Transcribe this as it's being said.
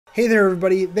Hey there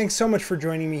everybody, thanks so much for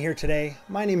joining me here today.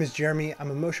 My name is Jeremy,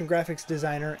 I'm a motion graphics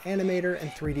designer, animator,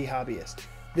 and 3D hobbyist.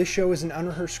 This show is an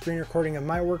unrehearsed screen recording of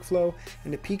my workflow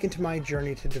and a peek into my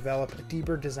journey to develop a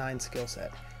deeper design skill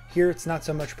set. Here it's not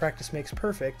so much practice makes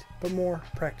perfect, but more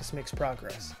practice makes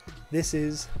progress. This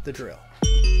is The Drill.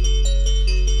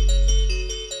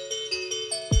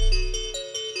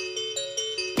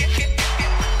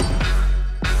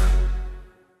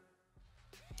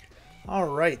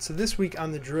 Alright, so this week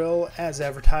on The Drill, as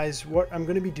advertised, what I'm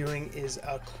going to be doing is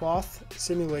a cloth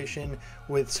simulation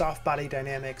with soft body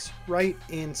dynamics right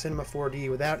in Cinema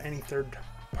 4D without any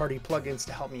third-party plugins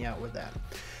to help me out with that.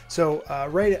 So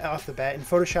right off the bat, in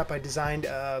Photoshop I designed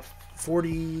a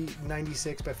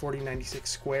 4096 by 4096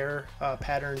 square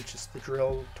pattern, just the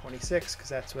Drill 26, because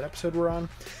that's what episode we're on.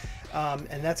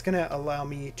 And that's going to allow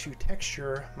me to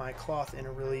texture my cloth in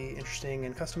a really interesting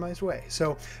and customized way.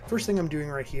 So first thing I'm doing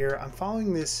right here, I'm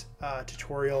following this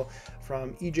tutorial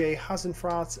from EJ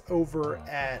Hasenfratz over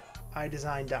at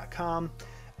iDesign.com.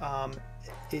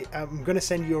 I'm going to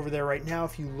send you over there right now.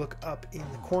 If you look up in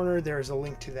the corner, there's a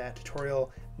link to that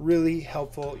tutorial. Really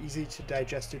helpful, easy to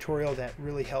digest tutorial that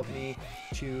really helped me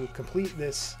to complete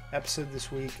this episode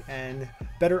this week and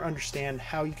better understand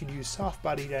how you could use soft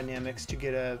body dynamics to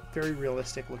get a very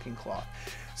realistic looking cloth.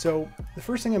 So the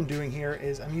first thing I'm doing here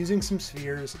is I'm using some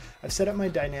spheres. I've set up my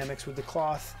dynamics with the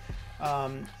cloth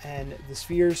and the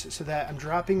spheres so that I'm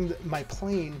dropping my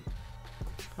plane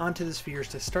onto the spheres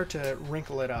to start to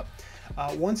wrinkle it up.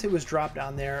 Once it was dropped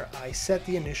on there, I set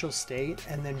the initial state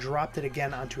and then dropped it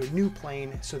again onto a new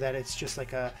plane so that it's just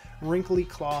like a wrinkly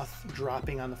cloth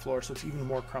dropping on the floor, so it's even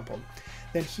more crumpled.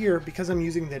 Then here, because I'm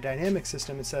using the dynamic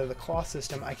system instead of the cloth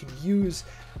system, I could use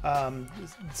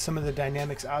some of the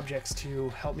dynamics objects to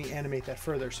help me animate that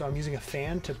further. So I'm using a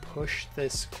fan to push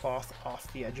this cloth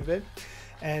off the edge of it.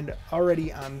 And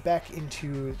already I'm back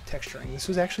into texturing. This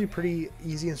was actually pretty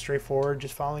easy and straightforward,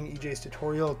 just following EJ's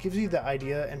tutorial. It gives you the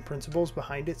idea and principles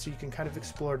behind it so you can kind of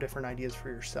explore different ideas for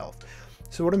yourself.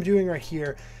 So what I'm doing right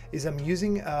here is I'm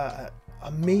using an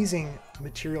amazing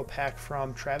material pack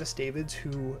from Travis Davids,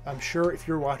 who I'm sure if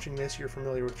you're watching this, you're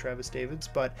familiar with Travis Davids,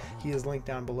 but he is linked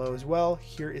down below as well.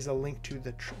 Here is a link to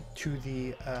the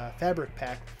fabric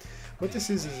pack. What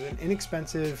this is an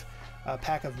inexpensive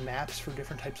pack of maps for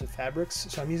different types of fabrics.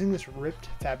 So I'm using this ripped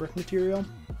fabric material,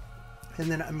 and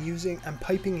then I'm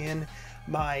piping in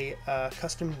my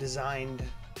custom designed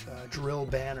drill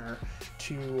banner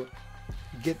to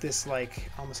get this like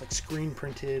almost like screen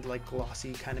printed, like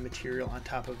glossy kind of material on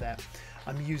top of that.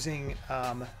 I'm using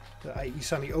you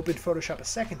saw me open Photoshop a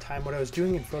second time. What I was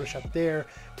doing in Photoshop there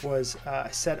was I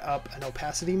set up an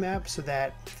opacity map so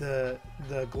that the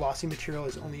glossy material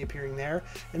is only appearing there,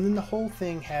 and then the whole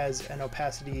thing has an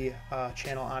opacity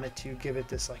channel on it to give it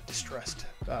this like distressed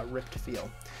ripped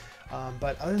feel.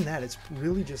 But other than that, it's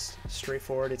really just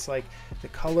straightforward. It's like the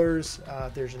colors,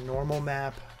 there's a normal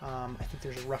map, I think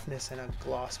there's a roughness and a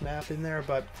gloss map in there,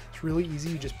 but it's really easy.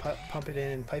 You just pump it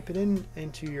in and pipe it in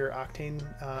into your Octane.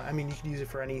 I mean, you can use it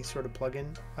for any sort of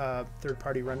plugin,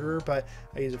 third-party renderer, but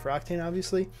I use it for Octane,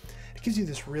 obviously. It gives you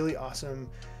this really awesome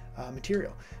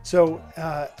material. So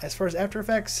as far as After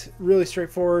Effects, really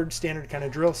straightforward, standard kind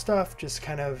of drill stuff, just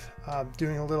kind of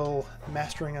doing a little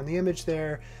mastering on the image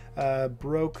there.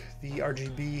 Broke the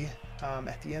RGB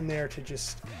at the end there to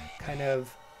just kind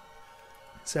of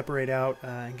separate out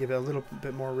and give it a little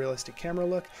bit more realistic camera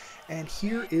look. And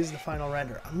here is the final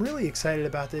render. I'm really excited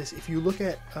about this. If you look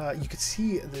at, you could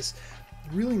see this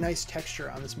really nice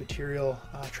texture on this material.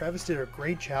 Travis did a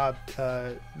great job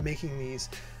making these.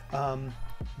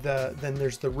 Then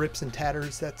there's the rips and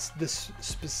tatters. That's this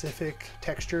specific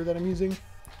texture that I'm using.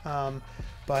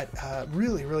 But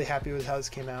really happy with how this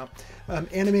came out.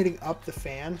 Animating up the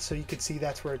fan, so you could see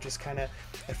that's where it just kind of,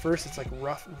 at first it's like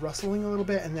rustling a little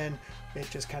bit, and then it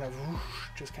just kind of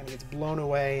gets blown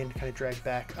away and kind of dragged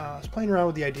back. I was playing around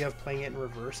with the idea of playing it in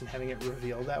reverse and having it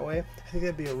reveal that way. I think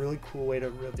that'd be a really cool way to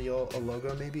reveal a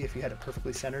logo, maybe, if you had it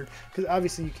perfectly centered, because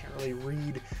obviously you can't really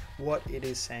read what it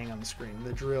is saying on the screen.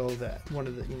 The drill, that one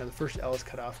of the, the first L is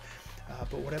cut off.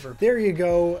 But whatever. There you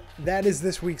go. That is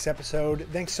this week's episode.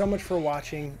 Thanks so much for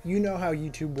watching. You know how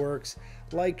YouTube works.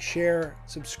 Like, share,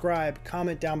 subscribe,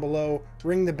 comment down below,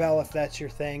 ring the bell if that's your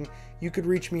thing. You could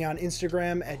reach me on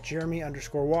Instagram at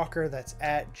Jeremy_Walker. That's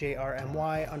at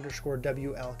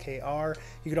JRMY_WLKR.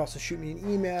 You could also shoot me an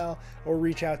email or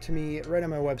reach out to me right on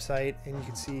my website, and you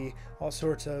can see all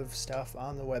sorts of stuff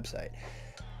on the website.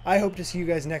 I hope to see you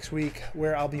guys next week,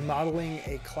 where I'll be modeling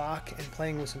a clock and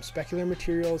playing with some specular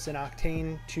materials in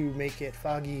Octane to make it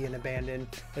foggy and abandoned.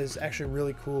 There's actually a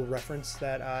really cool reference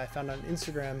that I found on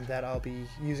Instagram that I'll be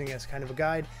using as kind of a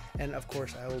guide, and of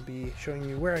course I will be showing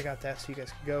you where I got that so you guys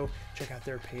can go check out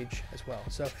their page as well.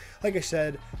 So like I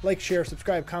said, like, share,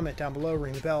 subscribe, comment down below,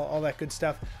 ring the bell, all that good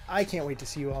stuff. I can't wait to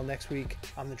see you all next week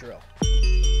on The Drill.